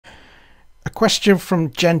question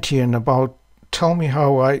from Gentian about tell me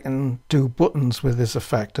how I can do buttons with this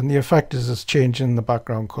effect, and the effect is it's changing the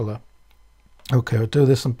background color. Okay, I'll do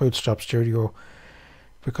this in Bootstrap Studio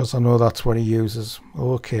because I know that's what he uses.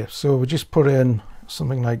 Okay, so we just put in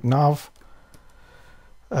something like nav.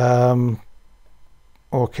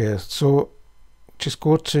 Okay, so just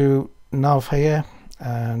go to nav here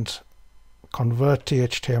and convert to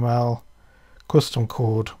HTML, custom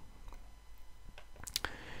code,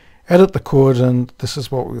 edit the code, and this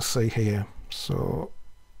is what we'll see here. So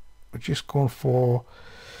we're just going for,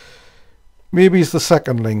 maybe it's the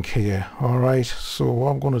second link here. All right, so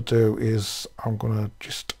what I'm going to do is I'm going to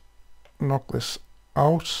just knock this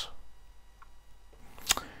out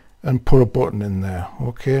and put a button in there.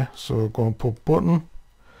 Okay, so we're going to put button,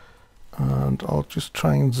 and I'll just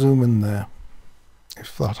try and zoom in there.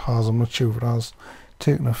 If that has, I'm not sure if it has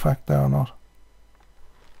taken effect there or not.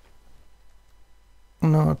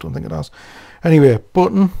 No, I don't think it has. Anyway,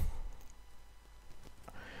 button,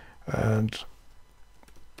 and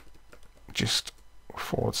just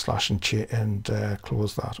forward slash and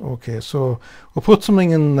close that. Okay, so we'll put something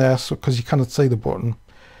in there, so because you cannot see the button.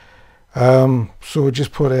 So we'll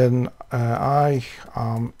just put in I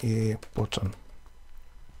am a button.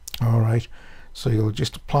 All right, so you'll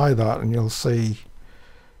just apply that and you'll see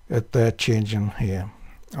it there changing here.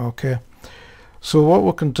 Okay, so what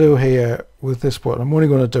we can do here with this button, I'm only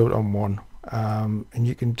going to do it on one, and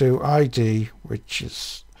you can do ID, which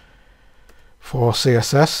is for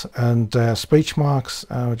CSS, and speech marks.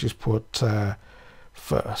 I'll just put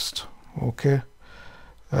first. Okay,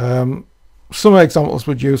 some examples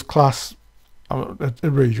would use class. It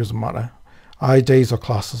really doesn't matter. IDs or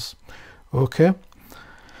classes. Okay,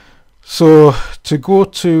 so to go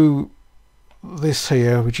to this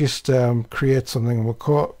here, we just create something, and we'll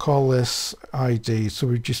call this ID. So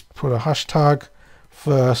we just put a hashtag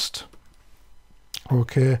first.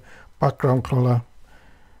 Okay, background color,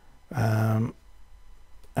 and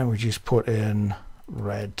we just put in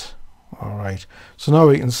red. All right, so now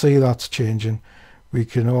we can see that's changing. We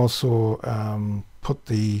can also put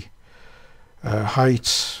the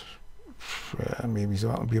height, maybe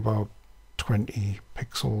that'll be about 20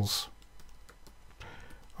 pixels.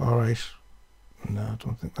 All right, no, I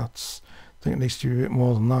don't think that's, I think it needs to be a bit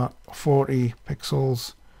more than that. 40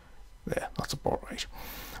 pixels. There, that's about right.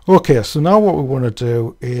 Okay, so now what we want to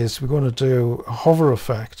do is we're going to do a hover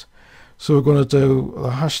effect. So we're going to do the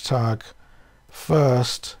hashtag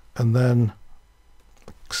first, and then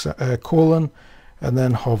colon, and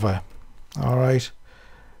then hover. All right,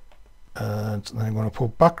 and then I'm going to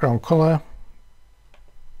put background color,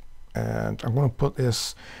 and I'm going to put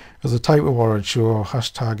this as a type of orange, so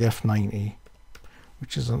hashtag F90,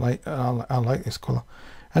 which is I like this color.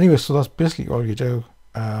 Anyway, so that's basically all you do.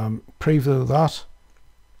 Preview that,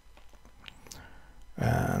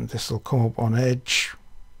 and this will come up on Edge.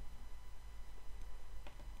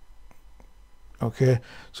 Okay,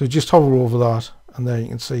 so just hover over that, and then you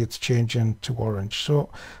can see it's changing to orange. So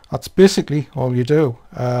that's basically all you do.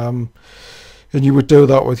 And you would do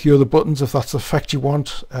that with your other buttons if that's the effect you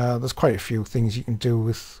want. There's quite a few things you can do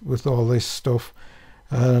with all this stuff,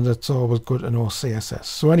 and it's always good to know CSS.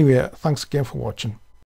 So anyway, thanks again for watching.